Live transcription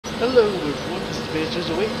Hello everyone, this is Adventures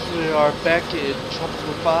Awake. We are back in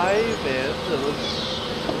Tropico 5 and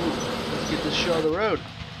let's get this show on the road,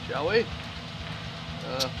 shall we?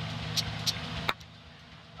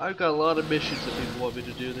 I've got a lot of missions that people want me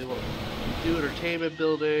to do. They want me to do entertainment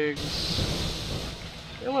buildings.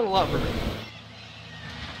 They want a lot from me.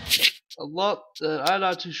 A lot that I'm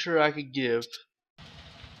not too sure I can give.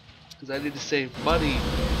 Because I need to save money.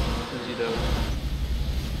 Because, you know,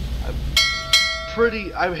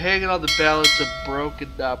 I'm hanging on the balance of broke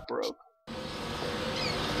and not broke.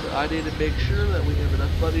 So I need to make sure that we have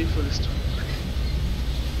enough money for this tour.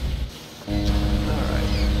 Alright.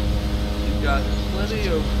 We've got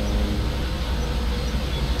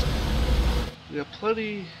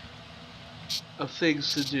plenty of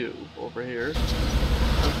things to do over here.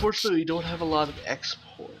 Unfortunately, we don't have a lot of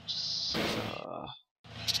exports.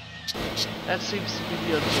 That seems to be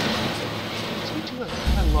the unfortunate thing. So we do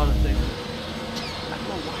have a lot of things. I don't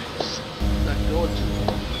know why it's not going too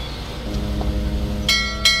well.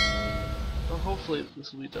 Well, hopefully this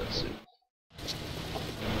will be done soon.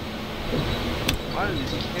 Why are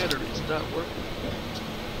these candidates not working?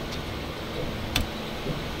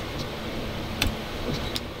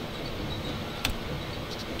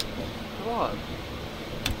 Come on.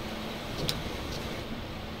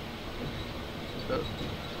 So,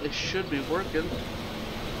 it should be working.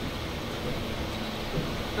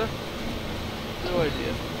 Huh. No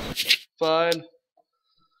idea. Fine.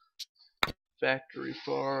 Factory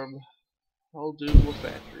farm. I'll do more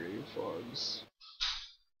factory farms.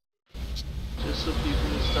 Just so people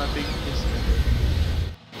will stop being pissed at it.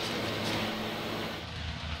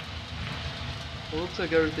 It looks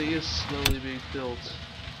like everything is slowly being built.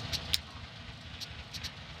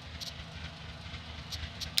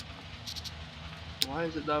 Why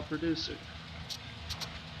is it not producing?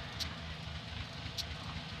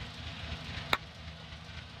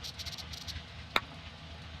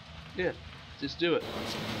 Yeah, just do it.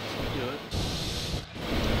 Do it.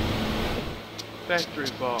 Factory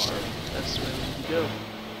farm. That's where we need to go.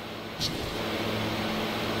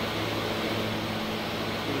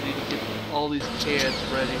 We need to get all these cans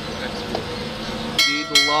ready for export. We need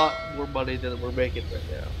a lot more money than we're making right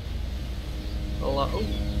now. A lot. Oh,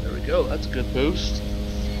 there we go. That's a good boost.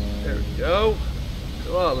 There we go.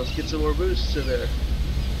 Come on, let's get some more boosts in there.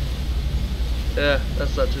 Yeah,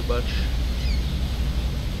 that's not too much.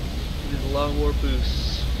 We need a lot more boosts.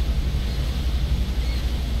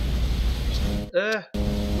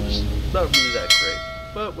 Just not really that great,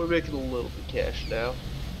 but we're making a little bit of cash now,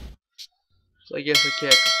 so I guess I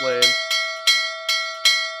can't complain.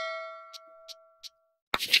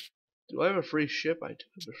 Do I have a free ship? I do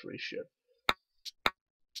have a free ship.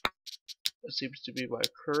 That seems to be my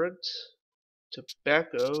current.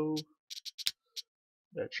 Tobacco,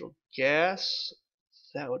 natural gas.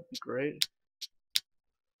 That would be great.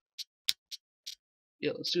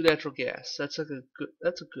 Yeah, let's do natural gas. That's a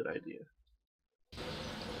good idea.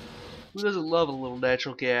 Who doesn't love a little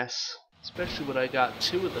natural gas? Especially when I got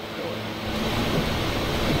 2 of them going.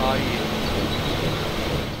 Oh yeah.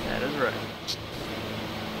 That is right.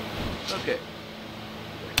 Okay.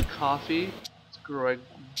 Coffee. It's growing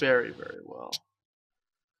very, very well.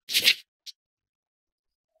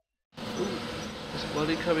 Ooh, there's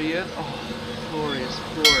money coming in. Oh, glorious,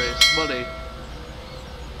 glorious money.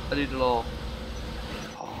 I need it all.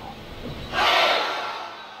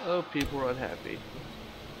 Oh, people are unhappy.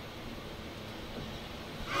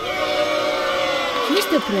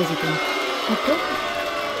 Mr. President,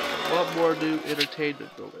 Want more new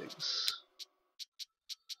entertainment buildings.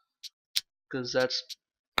 Because that's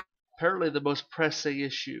apparently the most pressing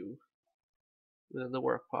issue within the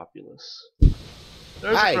work populace.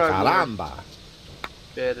 There's Ay, a crime lord. caramba!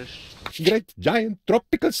 Vanished. Great giant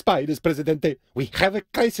tropical spiders, Presidente. We have a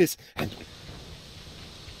crisis, and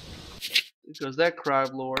There goes that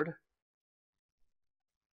crime lord.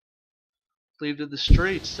 Leave to the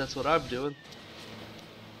streets, that's what I'm doing.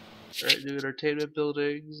 Alright, new entertainment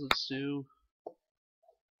buildings, let's do...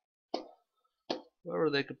 What are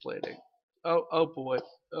they complaining? Oh boy.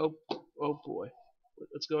 Oh boy.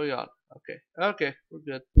 What's going on? Okay, we're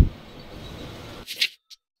good.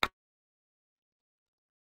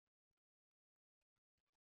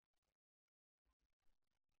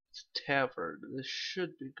 It's tavern, this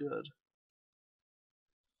should be good.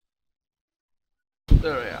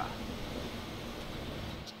 There we are.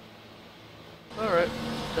 Alright,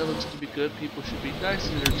 that looks to be good. People should be nice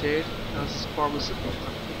and entertained. How's this pharmaceutical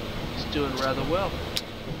company? It's doing rather well.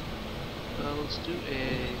 Let's do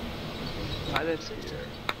a financing here.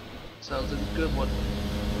 Sounds like a good one.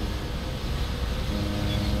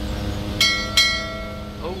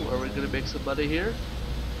 Oh, are we gonna make some money here?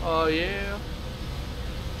 Oh yeah.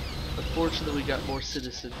 Unfortunately, we got more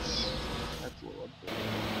citizens. That's a little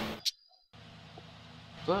unfortunate.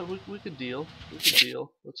 But we could deal. We could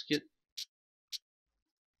deal. Let's get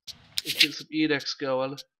some edicts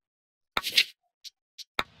going.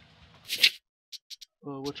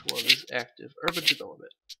 Oh, which one is active? Urban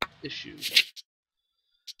development. Issue. Let's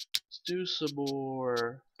do some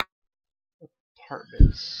more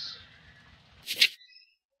apartments.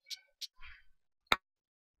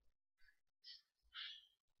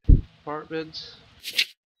 Apartment.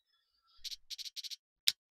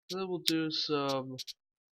 Then we'll do some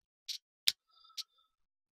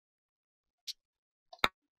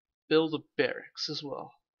build a barracks as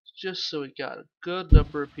well. Just so we got a good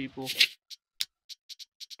number of people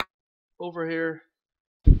over here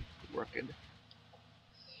working.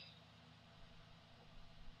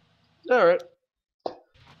 Alright.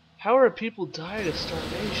 How are people dying of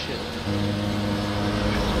starvation? I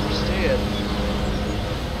don't understand.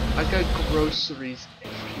 I got groceries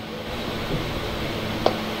everywhere.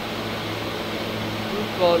 Food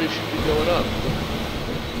quality should be going up.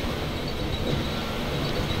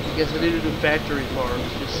 I guess I need to do factory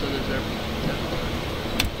farms just so there's everything.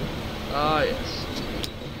 Ah yes.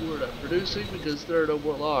 You are not producing because there are no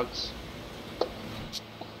more logs.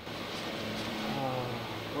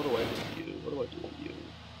 What do I do with you? What do I do with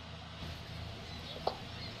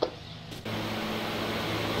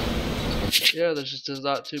you? Yeah, there's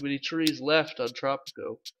not too many trees left on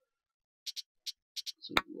Tropico.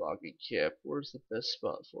 So logging camp. Where's the best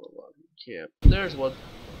spot for a logging camp? There's one.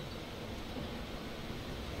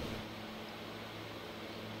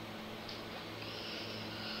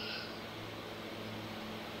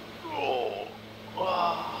 Oh,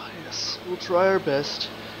 yes. We'll try our best.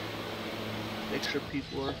 Make sure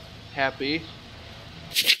people are happy.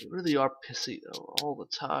 They really are pissy though, all the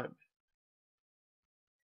time.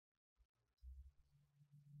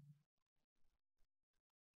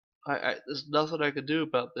 There's nothing I can do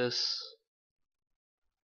about this.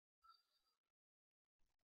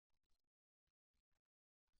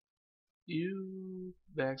 You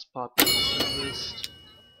max population list.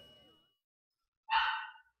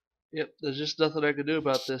 Yep, there's just nothing I can do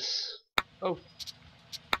about this. Oh,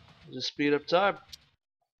 just speed up time.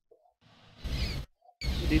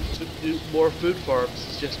 We need to do more food farms.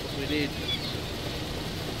 It's just what we need.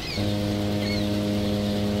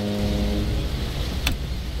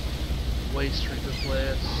 Waste treatment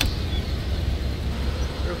plants.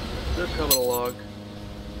 They're coming along.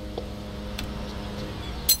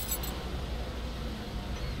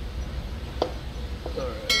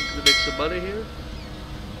 Alright, gonna make some money here.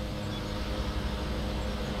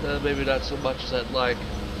 Maybe not so much as I'd like.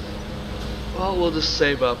 Well, we'll just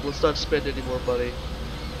save up. Let's not spend any more money.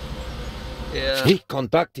 Yeah. We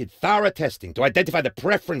conducted thorough testing to identify the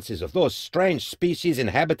preferences of those strange species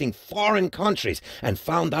inhabiting foreign countries and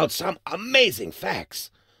found out some amazing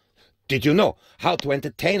facts. Did you know how to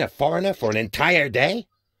entertain a foreigner for an entire day?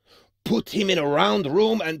 Put him in a round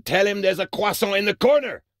room and tell him there's a croissant in the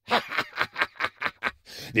corner.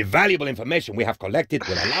 The valuable information we have collected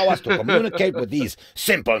will allow us to communicate with these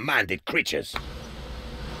simple-minded creatures.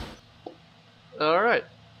 Alright.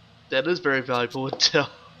 That is very valuable intel.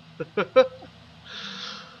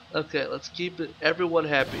 Okay, let's keep everyone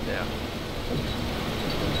happy now.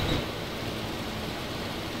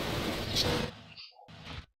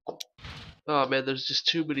 Oh man, there's just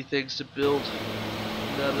too many things to build.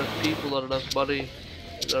 Not enough people, not enough money,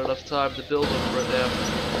 not enough time to build them right now.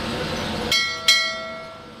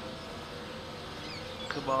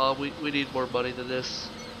 Come on, we need more money than this.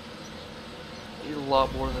 We need a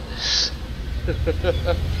lot more than this.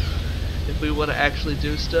 If we want to actually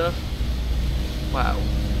do stuff, wow, we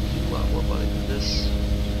need a lot more money than this.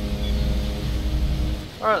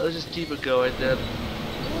 Alright, let's just keep it going then.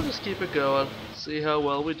 We'll just keep it going, see how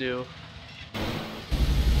well we do.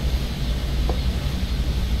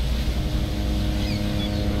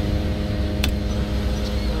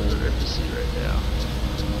 How's our embassy right now?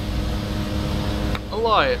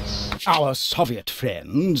 Alliance. Our Soviet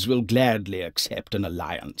friends will gladly accept an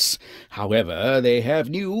alliance. However, they have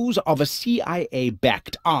news of a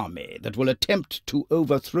CIA-backed army that will attempt to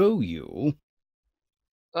overthrow you.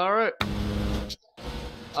 Alright.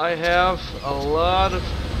 I have a lot of...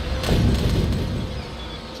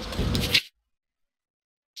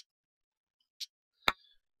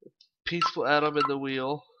 peaceful atom in the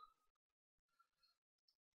wheel.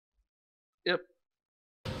 Yep.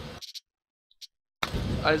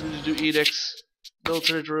 I need to do edicts,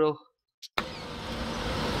 military drill.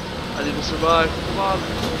 I need to survive. Come on.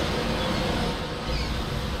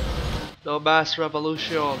 No mass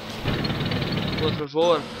revolution. Por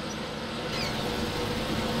favor.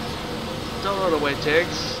 Don't run away,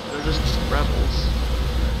 tanks. They're just rebels.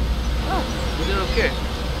 Oh, we did okay.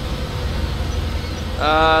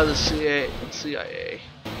 The CIA.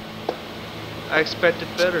 I expected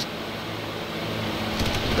better.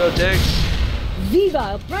 No tanks. Viva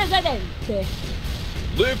el Presidente!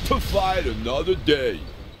 Live to fight another day.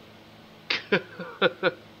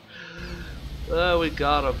 We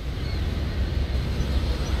got him.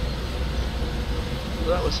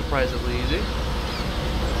 That was surprisingly easy.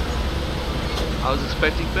 I was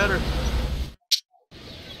expecting better.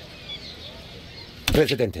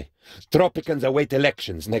 Presidente, Tropicans await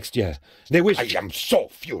elections next year. They wish... I am so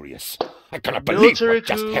furious. I cannot believe Military what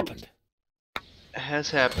just coup happened. has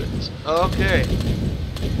happened. Okay.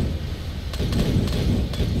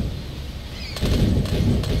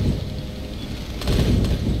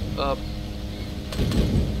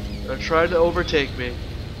 They're trying to overtake me.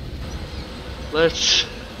 Let's...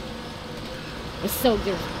 The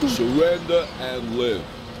soldiers. Surrender and live.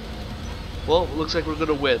 Well, looks like we're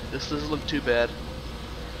gonna win. This doesn't look too bad.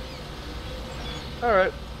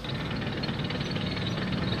 Alright.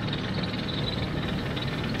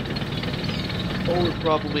 All we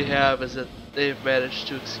probably have is that they've managed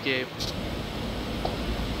to escape.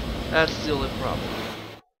 That's the only problem.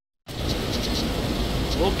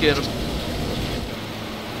 We'll get him.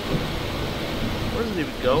 Where is it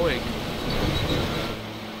even going?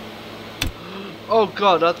 Oh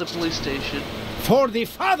god, not the police station. For the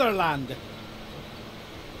fatherland!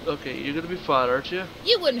 Okay, you're gonna be fine, aren't you?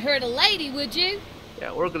 You wouldn't hurt a lady, would you?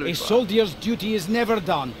 Yeah, we're gonna be A fine. soldier's duty is never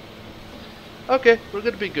done. Okay, we're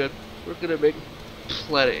gonna be good. We're gonna make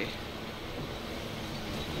plenty.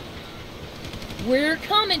 We're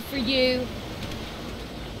coming for you.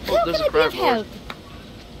 Oh, How there's can a I be of crab lord. help?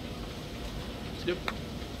 Yep.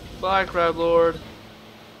 Bye, crab lord.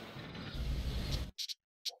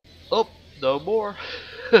 Oh, no more.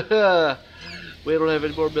 We don't have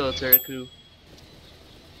any more military coup.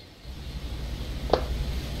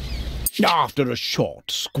 After a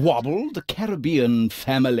short squabble, the Caribbean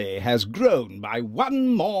family has grown by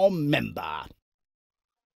one more member.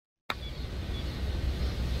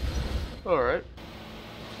 Alright.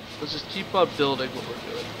 Let's just keep on building what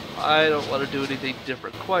we're doing. I don't want to do anything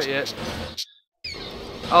different quite yet.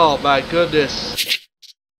 Oh my goodness.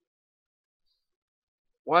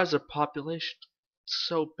 Why is the population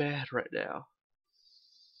so bad right now?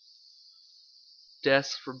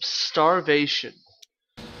 Deaths from starvation.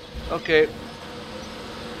 Okay.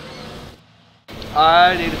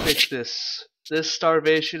 I need to fix this. This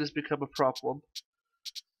starvation has become a problem.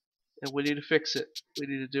 And we need to fix it. We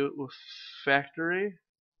need to do it with factory.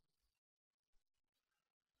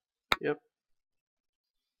 Yep.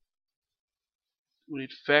 We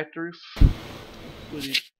need factory. We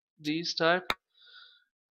need these type.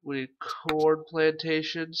 We need corn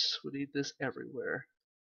plantations. We need this everywhere.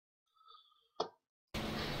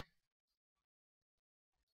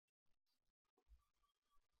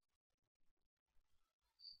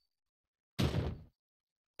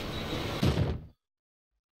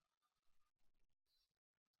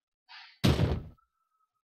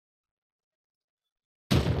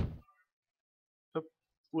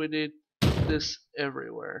 We need this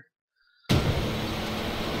everywhere.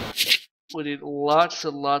 We need lots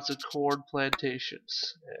and lots of corn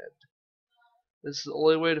plantations. And this is the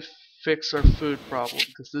only way to fix our food problem,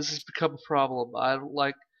 because this has become a problem. I don't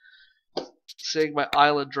like seeing my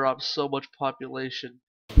island drop so much population.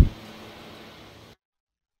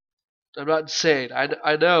 I'm not insane.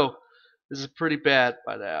 I know this is pretty bad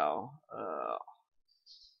by now.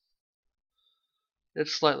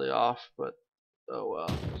 It's slightly off, but oh well,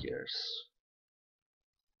 who cares?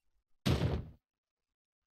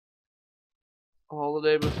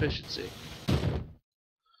 Holiday of efficiency.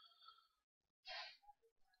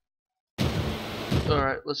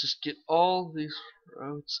 Alright, let's just get all these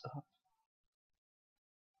roads up.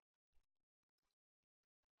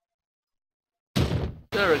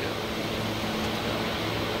 There we go.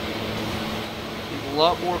 We need a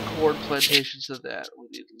lot more corn plantations than that. We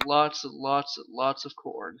need lots and lots and lots of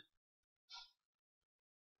corn.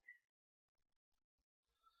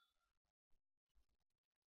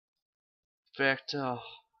 In fact,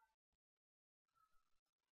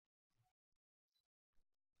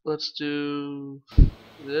 let's do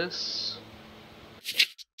this.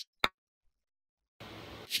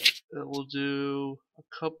 And we'll do a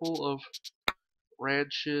couple of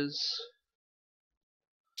ranches,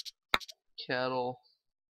 cattle.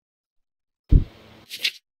 We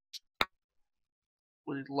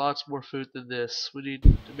need lots more food than this. We need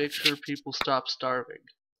to make sure people stop starving.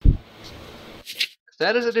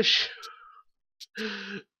 That is an issue.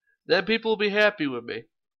 Then people will be happy with me.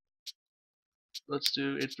 Let's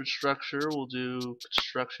do infrastructure. We'll do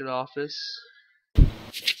construction office.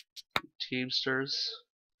 Teamsters.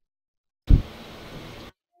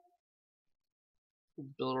 We'll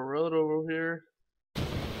build a road over here. We'll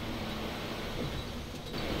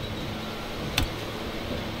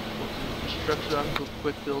do construction office. We'll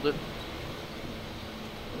quick build it.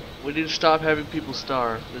 We need to stop having people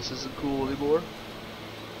starve. This isn't cool anymore.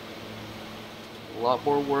 A lot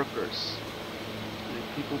more workers. We need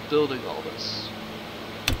people building all this.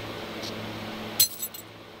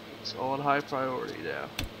 It's all on high priority now.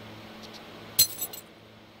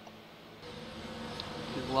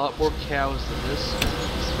 Need a lot more cows than this.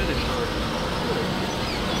 It's finished already.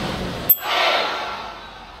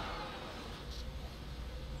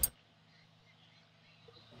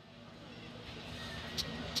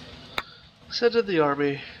 Send in the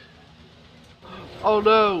army. Oh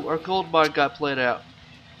no, our gold mine got played out.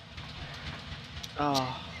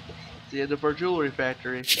 Oh, the end of our jewelry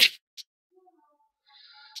factory.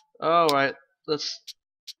 Alright, let's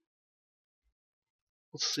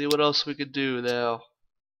see what else we can do now.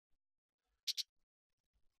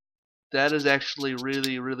 That is actually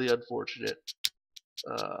really, really unfortunate.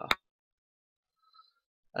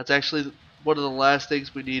 That's actually one of the last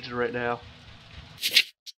things we needed right now.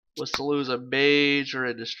 Was to lose a major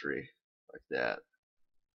industry like that.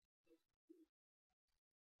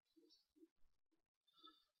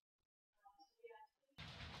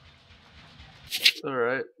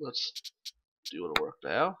 Alright, let's do it'll work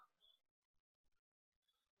now.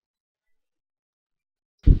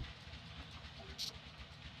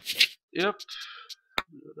 Yep.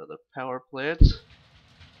 Do another power plant.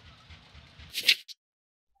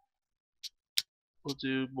 We'll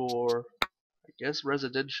do more, I guess,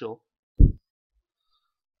 residential.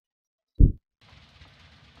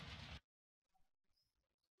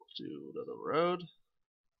 Do another road.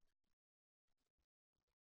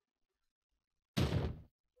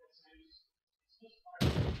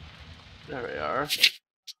 There we are.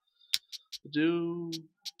 We'll do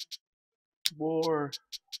more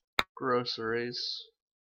groceries.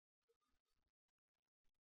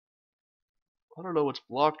 I don't know what's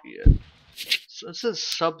blocking it. It says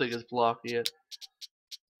something is blocking it.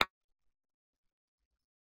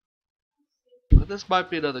 But this might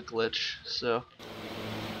be another glitch, so.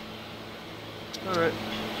 Alright.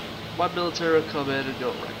 My military will come in and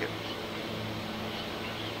go wreck it.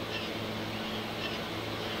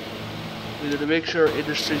 We need to make sure our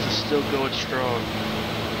industries are still going strong.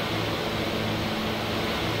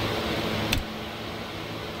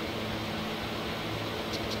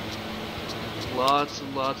 Lots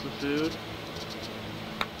and lots of food.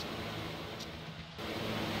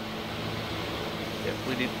 Yeah,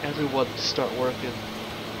 we need everyone to start working.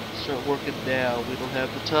 Start working now. We don't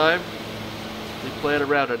have the time. We plan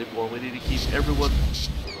around anymore. We need to keep everyone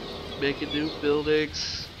making new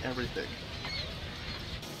buildings, everything.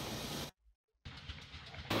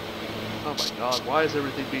 Oh my god, why is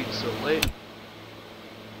everything being so late?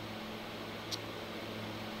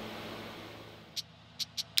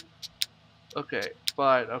 Okay,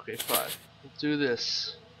 fine, We'll do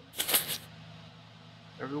this.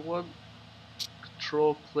 Everyone,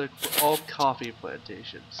 control click for all coffee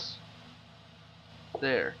plantations.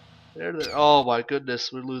 There. There. Oh my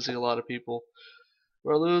goodness, we're losing a lot of people.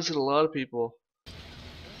 We're losing a lot of people.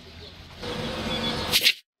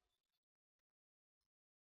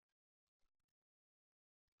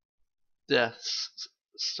 Deaths.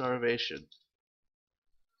 Starvation.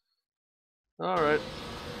 Alright.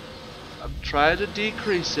 I'm trying to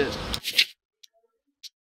decrease it.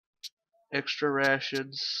 Extra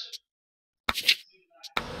rations.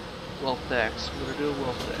 Wealth tax. We're gonna do a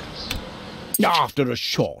wealth tax. After a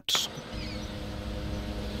short.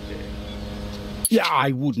 Okay. Yeah,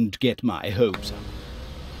 I wouldn't get my hopes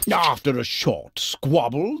up. After a short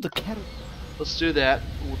squabble, the carrot. Let's do that.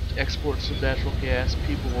 We'll export some natural gas.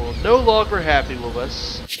 People will no longer happy with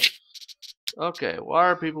us. Okay, why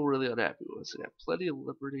are people really unhappy with us? They got plenty of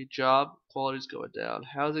liberty, job quality's going down.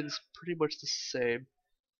 Housing's pretty much the same.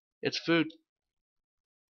 It's food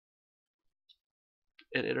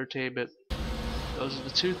and entertainment. Those are the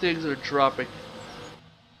two things that are dropping.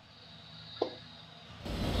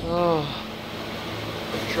 Oh,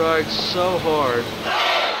 I'm trying so hard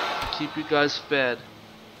to keep you guys fed.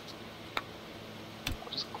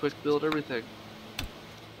 I'll just quick build everything.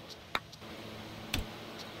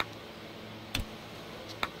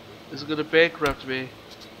 This is gonna bankrupt me.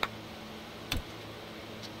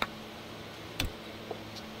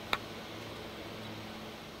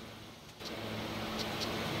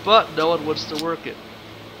 But no one wants to work it.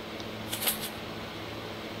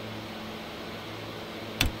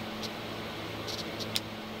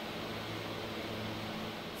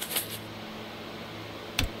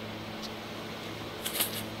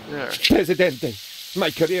 There. Presidente,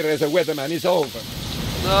 my career as a weatherman is over.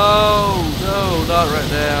 No, no, not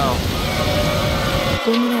right now.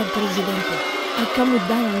 Comrade Presidente, I come with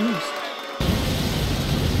dire news.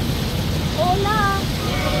 Hola!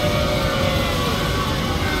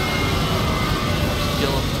 Just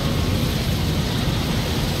kill him.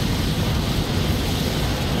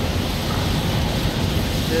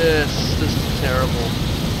 This is terrible.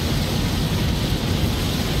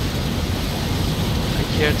 I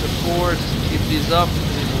can't afford to keep these up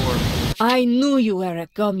anymore. I knew you were a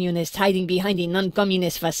communist hiding behind a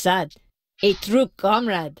non-communist facade. A true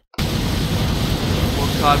comrade. More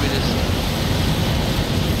communist.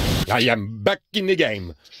 I am back in the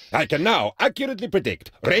game. I can now accurately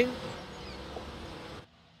predict rain.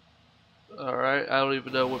 Alright, I don't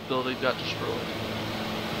even know what building got destroyed.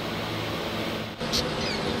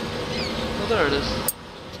 Oh, there it is.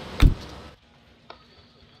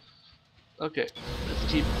 Okay,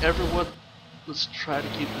 let's keep everyone. Let's try to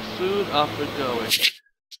keep the food up and going.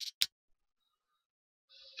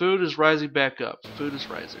 Food is rising back up. Food is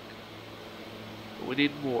rising. But we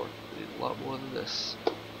need more. We need a lot more than this.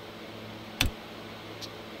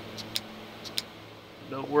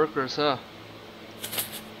 No workers, huh?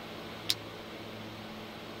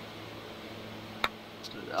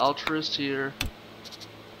 There's an altruist here.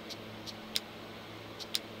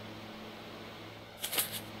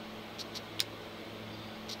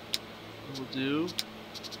 We'll do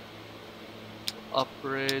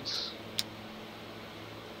upgrades.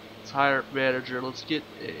 Let's hire a manager. Let's get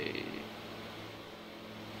a.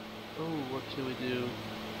 Oh, what can we do?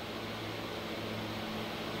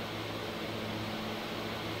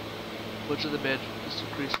 Which of the managers just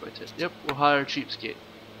increase by 10? Yep, we'll hire a cheapskate.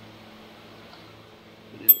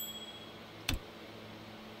 We do.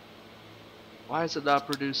 Why is it not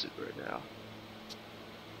producing right now?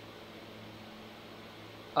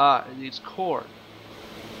 Ah, it needs corn.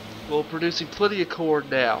 Well, producing plenty of corn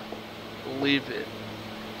now. We'll leave it.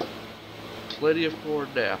 Plenty of corn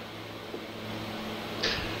now.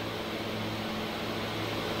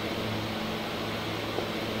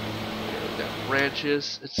 Okay, we got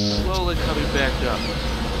branches. It's slowly coming back up.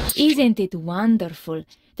 Isn't it wonderful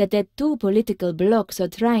that the two political blocs are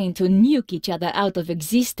trying to nuke each other out of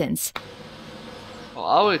existence? Well,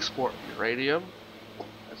 I'll export uranium.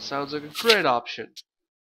 That sounds like a great option.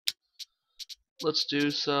 Let's do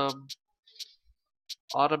some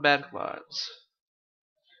automatic mines.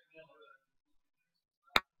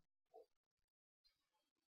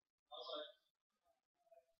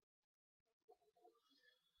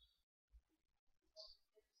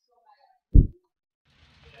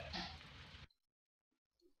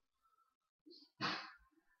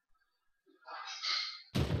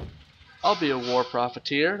 I'll be a war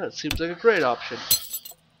profiteer. That seems like a great option.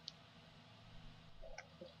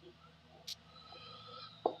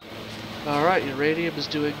 Alright, uranium is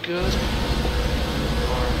doing good.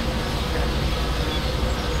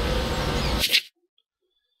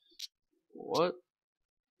 What?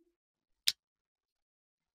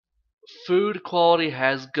 Food quality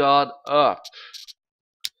has gone up.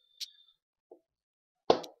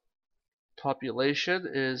 Population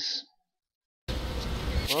is,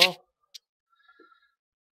 well,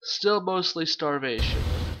 still mostly starvation.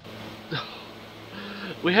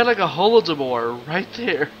 We had like a Holodomor right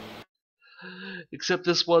there. Except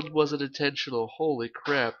this one wasn't intentional. Holy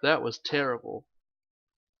crap, that was terrible.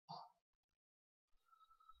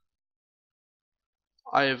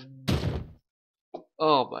 I have...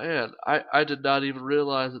 Oh man, I did not even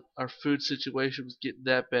realize that our food situation was getting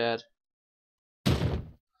that bad.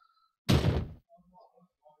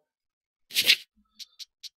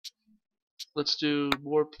 Let's do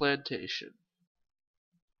more plantation.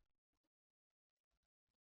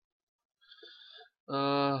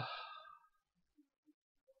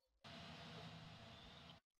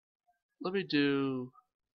 Let me do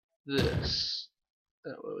this.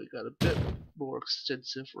 That way we got a bit more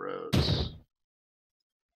extensive roads.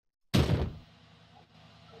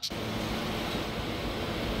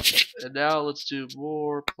 And now let's do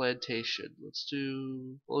more plantation. Let's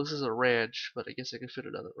do, well, this is a ranch, but I guess I can fit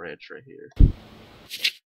another ranch right here.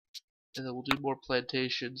 And then we'll do more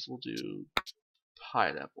plantations. We'll do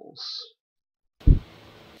pineapples. A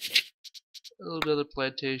little bit of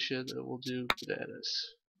plantation, and we'll do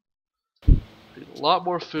bananas. We need a lot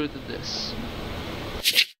more food than this.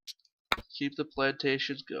 Keep the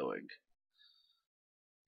plantations going.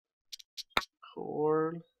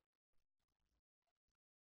 Corn.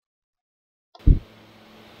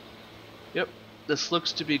 Yep, this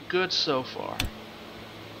looks to be good so far.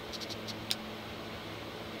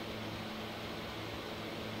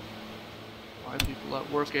 Why people Not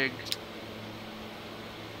working.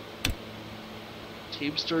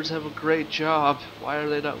 Teamsters have a great job. Why are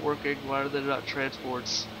they not working? Why are they not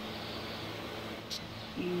transports?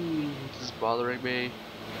 This is bothering me.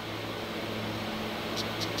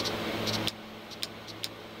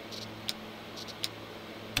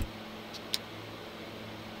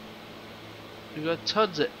 We got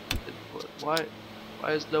tons of input. Why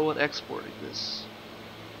is no one exporting this?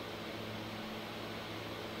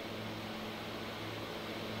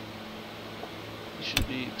 It should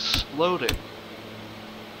be exploding.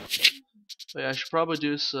 Yeah, I should probably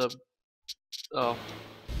do some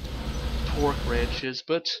pork ranches,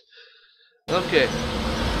 but okay.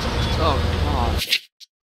 Oh god.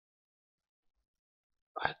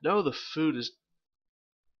 I know the food is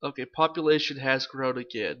okay. Population has grown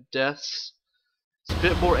again. Deaths. It's a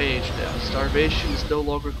bit more age now. Starvation is no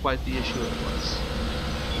longer quite the issue it was,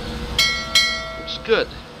 which is good.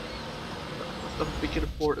 I don't know if we can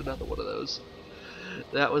afford another one of those.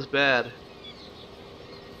 That was bad.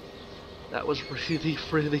 That was really,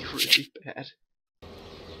 really, really bad.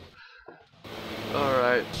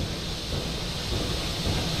 Alright.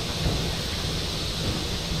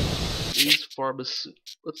 These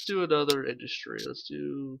let's do another industry. Let's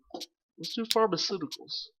do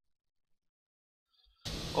pharmaceuticals.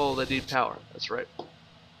 Oh, they need power. That's right.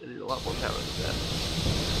 They need a lot more power than that.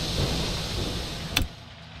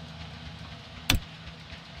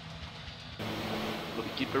 I'm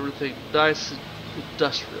gonna keep everything nice and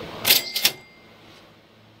industrialized.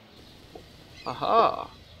 Aha!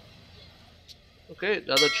 Okay,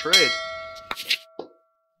 another trade.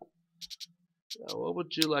 Now, what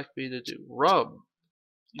would you like me to do? Rum.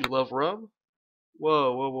 You love rum?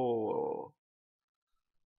 Whoa, whoa, whoa, whoa.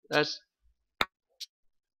 That's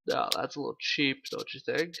a little cheap, don't you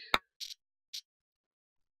think?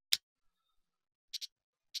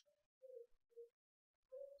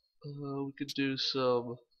 We could do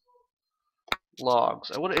some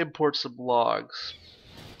logs. I want to import some logs.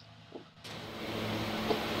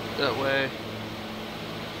 That way.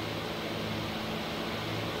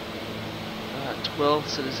 12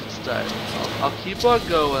 citizens died. I'll keep on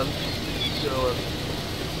going. Yeah,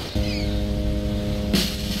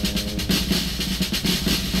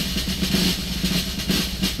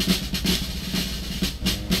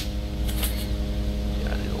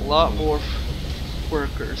 I need a lot more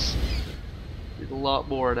workers. Need a lot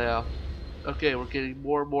more now. Okay, we're getting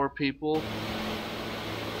more and more people.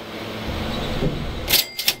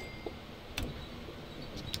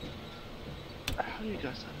 How do you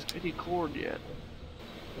guys not have any corn yet?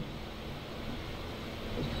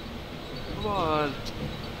 Come on.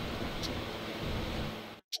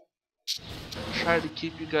 I'm trying to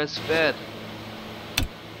keep you guys fed.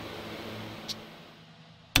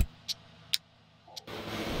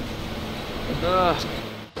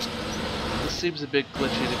 This seems a bit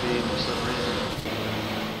glitchy to me for some reason.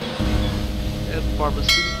 And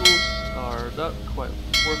pharmaceuticals are not quite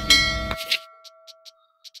working.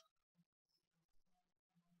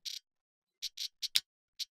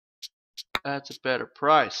 That's a better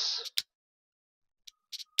price.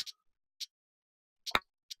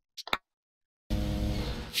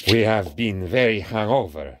 We have been very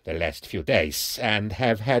hungover the last few days and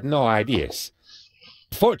have had no ideas.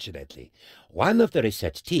 Fortunately, one of the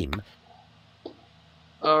research team...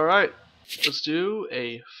 Alright, let's do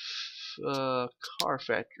a car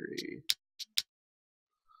factory.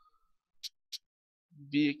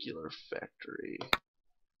 Vehicular factory.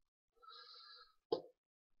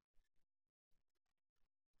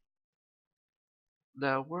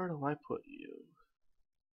 Now, where do I put you?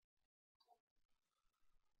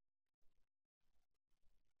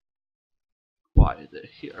 Why, they're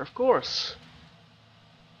here, of course.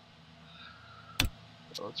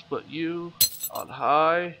 Let's put you on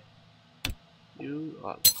high. You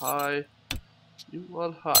on high. You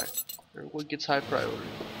on high. Everyone gets high priority.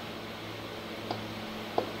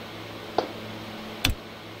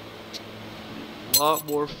 A lot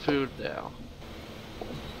more food now.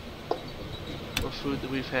 More food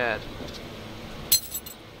than we've had.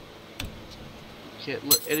 Can't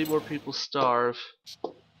let any more people starve.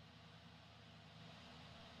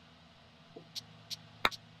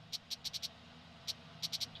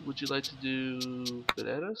 Would you like to do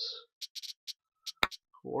bananas?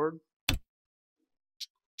 Corn?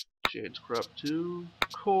 Change crop to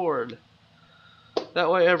corn. That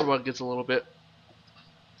way everyone gets a little bit.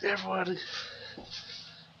 Everyone.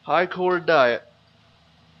 High corn diet.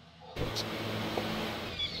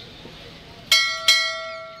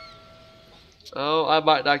 Oh, I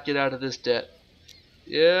might not get out of this debt.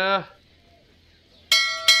 Yeah.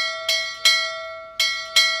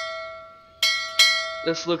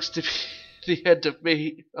 This looks to be the end of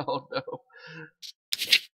me. Oh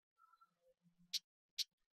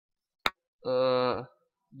no.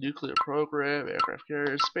 Nuclear program, aircraft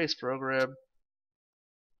carriers, space program.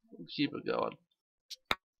 Keep it going.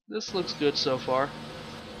 This looks good so far.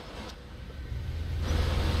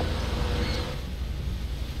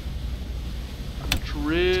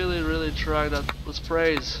 Really trying not. Let's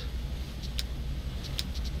praise.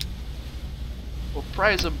 We'll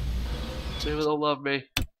praise them. Maybe they'll love me.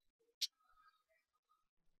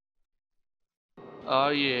 Oh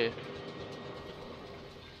yeah.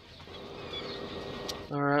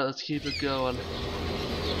 Alright, let's keep it going.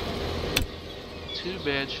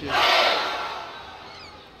 2-man ship.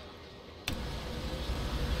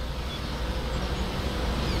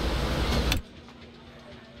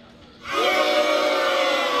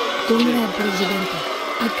 Comrade Presidente,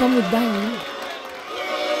 I come with thine.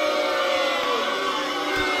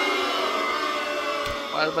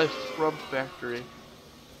 Why am I from factory?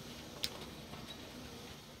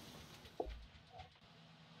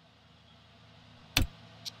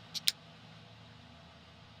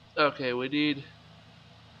 Okay, we need.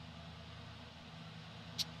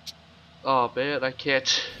 Oh man, I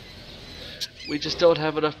can't. We just don't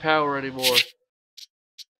have enough power anymore.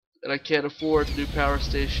 And I can't afford a new power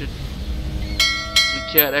station. We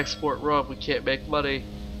can't export rum, we can't make money.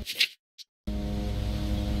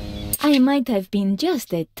 I might have been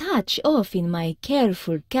just a touch off in my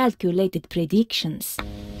careful, calculated predictions.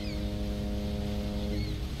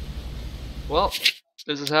 Well,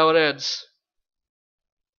 this is how it ends.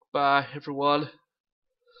 Bye, everyone.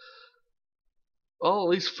 Oh, at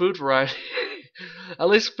least food variety. At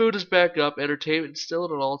least food is back up. Entertainment is still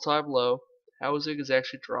at an all-time low. Housing is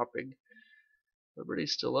actually dropping.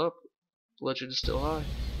 Liberty's still up. Legend is still high.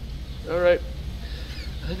 Alright.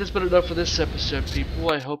 I think that's been enough for this episode,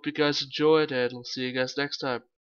 people. I hope you guys enjoyed, and we'll see you guys next time.